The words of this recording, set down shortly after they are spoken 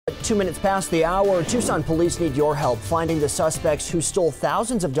2 minutes past the hour, Tucson police need your help finding the suspects who stole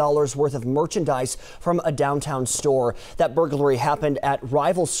thousands of dollars worth of merchandise from a downtown store. That burglary happened at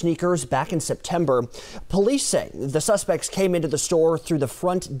Rival Sneakers back in September. Police say the suspects came into the store through the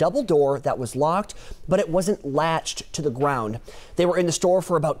front double door that was locked, but it wasn't latched to the ground. They were in the store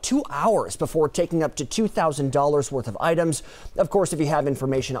for about 2 hours before taking up to $2,000 worth of items. Of course, if you have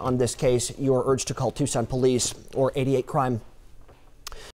information on this case, you are urged to call Tucson Police or 88 Crime.